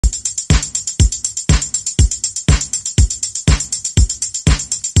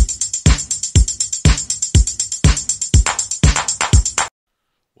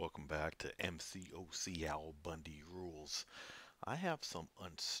back to MCOC AlBundyRules. I have some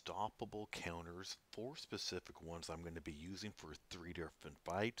unstoppable counters, four specific ones I'm going to be using for three different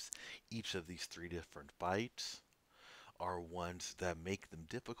fights. Each of these three different fights are ones that make them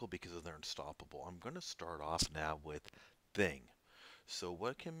difficult because they're unstoppable. I'm going to start off now with Thing. So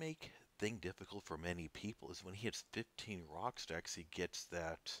what can make Thing difficult for many people is when he hits 15 rock stacks, he gets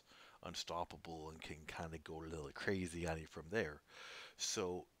that unstoppable and can kind of go a little crazy on you from there.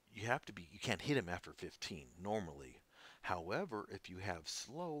 So you can't hit him after 15 normally. However, if you have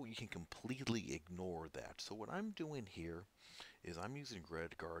slow, you can completely ignore that. So what I'm doing here is I'm using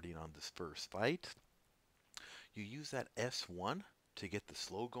Red Guardian on this first fight. You use that S1 to get the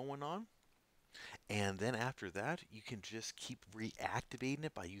slow going on, and then after that, you can just keep reactivating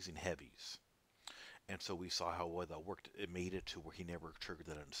it by using heavies. And so we saw how well that worked. It made it to where he never triggered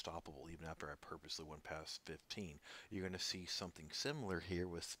that unstoppable, even after I purposely went past 15. You're going to see something similar here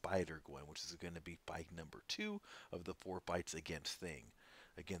with Spider-Gwen, which is going to be fight number 2 of the 4 fights against Thing.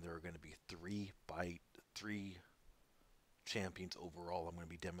 Again, there are going to be three champions overall I'm going to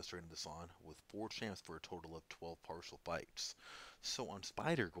be demonstrating this on, with 4 champs for a total of 12 partial fights. So on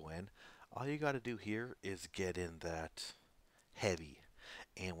Spider-Gwen, all you got to do here is get in that heavy.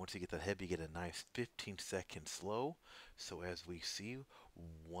 And once you get that heavy, you get a nice 15-second slow. So as we see,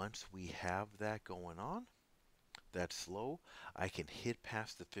 once we have that going on, that slow, I can hit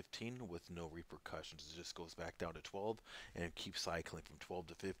past the 15 with no repercussions. It just goes back down to 12 and keep cycling from 12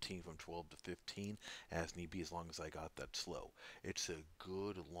 to 15, from 12 to 15 as need be, as long as I got that slow. It's a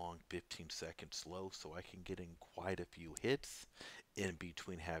good long 15-second slow, so I can get in quite a few hits in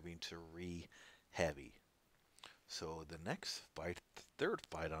between having to re-heavy. So the next fight, the third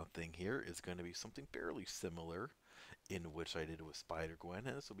fight on Thing here, is going to be something fairly similar, in which I did with Spider-Gwen,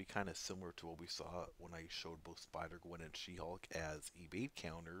 and this will be kind of similar to what we saw when I showed both Spider-Gwen and She-Hulk as evade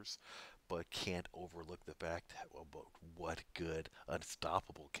counters, but can't overlook the fact about what good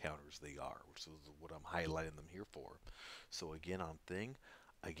unstoppable counters they are, which is what I'm highlighting them here for. So again on Thing,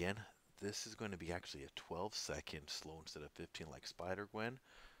 again, this is going to be actually a 12-second slow instead of 15 like Spider-Gwen.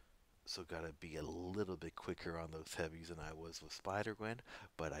 So gotta be a little bit quicker on those heavies than I was with Spider-Gwen,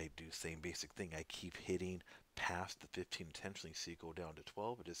 but I do same basic thing. I keep hitting past the 15 intentionally, so you go down to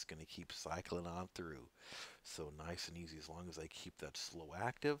 12. It's just gonna keep cycling on through. So nice and easy. As long as I keep that slow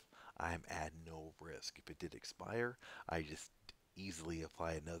active, I'm at no risk. If it did expire, I just easily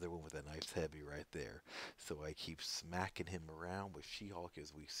apply another one with a nice heavy right there. So I keep smacking him around with She-Hulk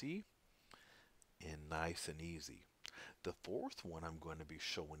as we see, and nice and easy. The fourth one I'm going to be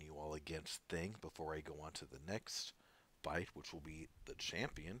showing you all against Thing before I go on to the next fight, which will be the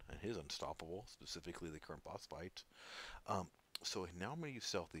champion and his unstoppable, specifically the current boss fight. Um, so now I'm going to use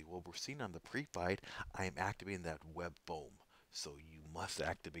Stealthy. Well, we're seeing on the pre-fight, I am activating that web foam. So you must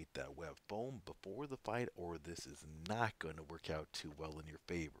activate that web foam before the fight, or this is not going to work out too well in your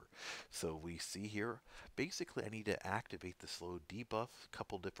favor. So we see here, basically I need to activate the slow debuff a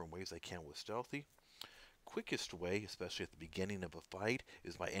couple different ways I can with Stealthy. Quickest way, especially at the beginning of a fight,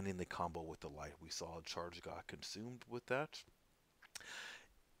 is by ending the combo with the light. We saw a charge got consumed with that.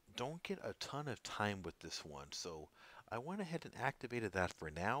 Don't get a ton of time with this one, so I went ahead and activated that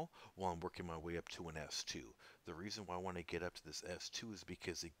for now while I'm working my way up to an S2. The reason why I want to get up to this S2 is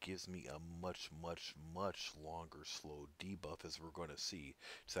because it gives me a much longer slow debuff, as we're going to see.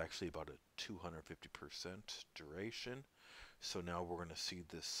 It's actually about a 250% duration. So now we're going to see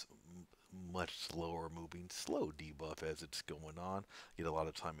this much slower moving slow debuff as it's going on. Get a lot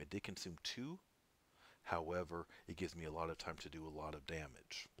of time. It did consume 2. However, it gives me a lot of time to do a lot of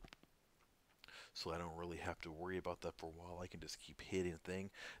damage. So I don't really have to worry about that for a while. I can just keep hitting Thing.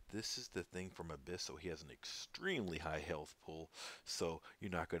 This is the Thing from Abyss, so he has an extremely high health pool. So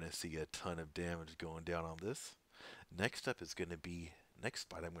you're not going to see a ton of damage going down on this. Next up is going to be, next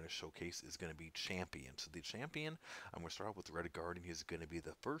fight I'm going to showcase is going to be Champion. So the Champion, I'm going to start off with Red Guardian. He's going to be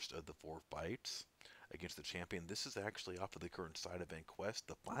the first of the 4 fights against the Champion. This is actually off of the current side event quest,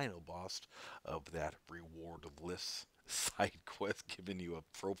 the final boss of that reward list side quest, giving you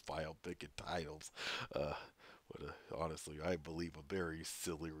a profile pic and titles. Honestly, I believe a very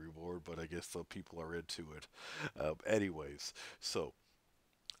silly reward, but I guess some people are into it. Anyways, so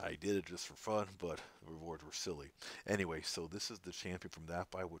I did it just for fun, but the rewards were silly. Anyway, so this is the champion from that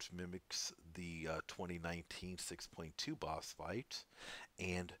fight, which mimics the 2019 6.2 boss fight.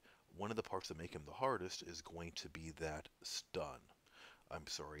 And one of the parts that make him the hardest is going to be that stun. I'm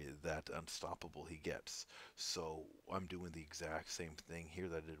sorry, that unstoppable he gets. So I'm doing the exact same thing here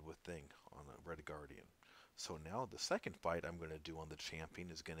that I did with Thing on a Red Guardian. So now the second fight I'm going to do on the champion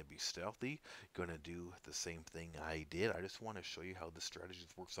is going to be stealthy. Going to do the same thing I did. I just want to show you how the strategy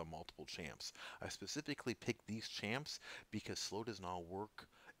works on multiple champs. I specifically picked these champs because slow does not work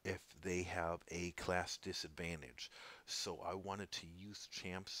if they have a class disadvantage. So I wanted to use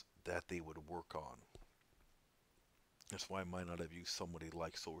champs that they would work on. That's why I might not have used somebody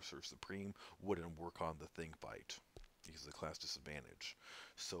like Sorcerer Supreme, wouldn't work on the thing fight because of the class disadvantage.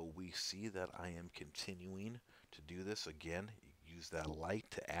 So we see that I am continuing to do this again. Use that light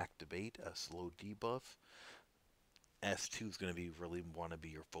to activate a slow debuff. S2 is going to be really want to be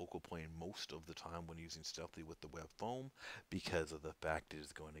your focal point most of the time when using stealthy with the web foam because of the fact it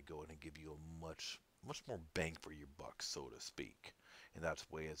is going to go in and give you a much more bang for your buck, so to speak. And that's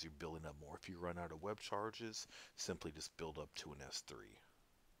way as you're building up more. If you run out of web charges, simply just build up to an S3.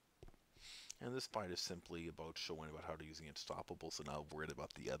 And this fight is simply about showing about how to use the unstoppable, so now I'm worried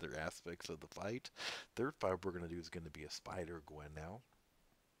about the other aspects of the fight. Third fight we're going to do is going to be a spider-Gwen now.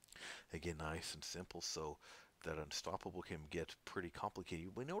 Again, nice and simple, so that unstoppable can get pretty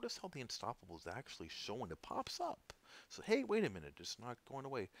complicated. We notice how the unstoppable is actually showing. It pops up. So, hey, wait a minute, it's not going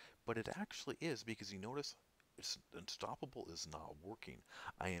away. But it actually is, because you notice it's unstoppable is not working.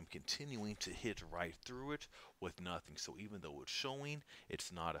 I am continuing to hit right through it with nothing. So even though it's showing,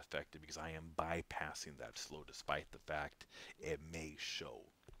 it's not effective because I am bypassing that slow despite the fact it may show.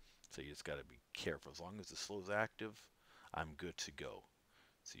 So you just got to be careful. As long as the slow is active, I'm good to go.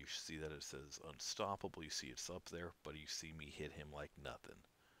 So you see that it says unstoppable. You see it's up there, but you see me hit him like nothing.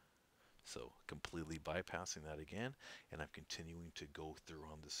 So completely bypassing that again, and I'm continuing to go through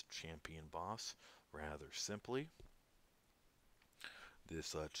on this champion boss rather simply.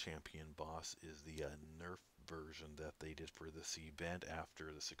 This champion boss is the nerf version that they did for this event after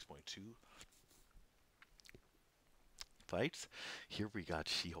the 6.2 fights. Here we got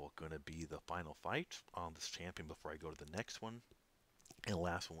She-Hulk going to be the final fight on this champion before I go to the next one. And the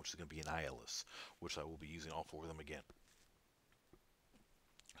last one, which is going to be Annihilus, which I will be using all four of them again.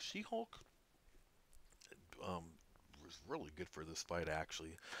 She-Hulk was really good for this fight,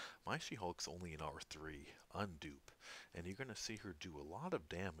 actually. My She-Hulk's only an R3, undupe, and you're going to see her do a lot of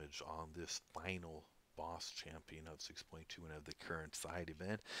damage on this final boss champion of 6.2 and of the current side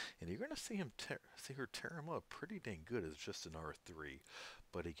event, and you're going to see her tear him up pretty dang good as just an R3.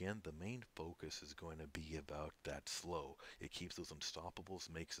 But again, the main focus is going to be about that slow. It keeps those unstoppables,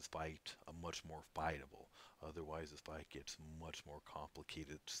 makes this fight a much more fightable. Otherwise, this fight gets much more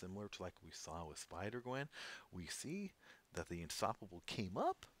complicated. Similar to like we saw with Spider-Gwen, we see that the unstoppable came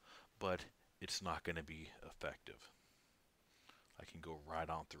up, but it's not going to be effective. I can go right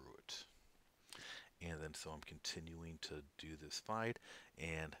on through it. And then so I'm continuing to do this fight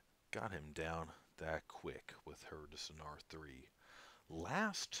and got him down that quick with her just an R3.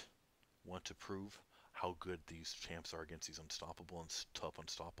 Last one to prove how good these champs are against these unstoppable and tough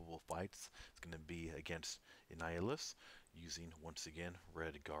unstoppable fights is going to be against Annihilus, using once again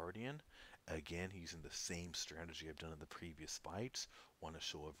Red Guardian. Again, using the same strategy I've done in the previous fights. Want to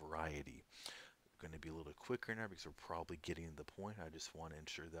show a variety. Going to be a little quicker now because we're probably getting the point. I just want to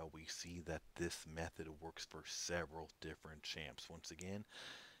ensure that we see that this method works for several different champs. Once again,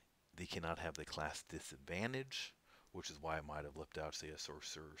 they cannot have the class disadvantage, which is why I might have left out, say, a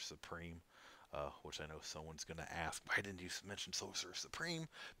Sorcerer Supreme, which I know someone's going to ask, why didn't you mention Sorcerer Supreme?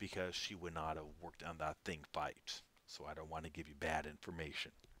 Because she would not have worked on that thing fight. So I don't want to give you bad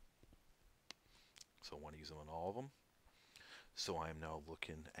information. So I want to use them on all of them. So I am now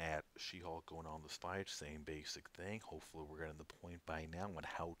looking at She-Hulk going on this fight, same basic thing. Hopefully we're getting the point by now on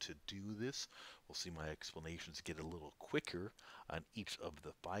how to do this. We'll see my explanations get a little quicker on each of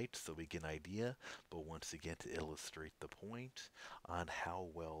the fights so we get an idea. But once again, to illustrate the point on how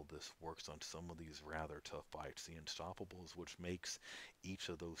well this works on some of these rather tough fights. The Unstoppables, which makes each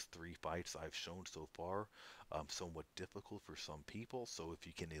of those three fights I've shown so far somewhat difficult for some people. So if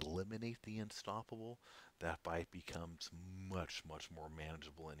you can eliminate the Unstoppable, that fight becomes much more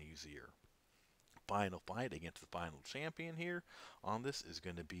manageable and easier. Final fight against the final champion here on this is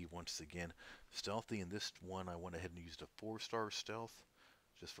going to be once again stealthy. In this one I went ahead and used a 4-star stealth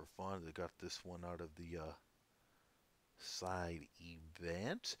just for fun. I got this one out of the side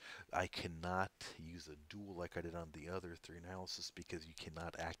event. I cannot use a duel like I did on the other 3 analysis because you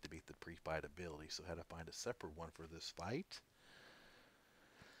cannot activate the pre-fight ability, so I had to find a separate one for this fight.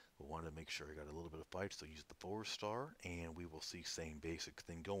 We wanted to make sure I got a little bit of fight, so use the 4-star, and we will see same basic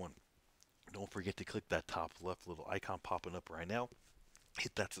thing going. Don't forget to click that top left little icon popping up right now.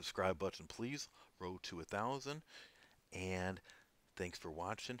 Hit that subscribe button, please. Road to 1,000. And thanks for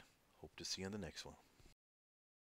watching. Hope to see you in the next one.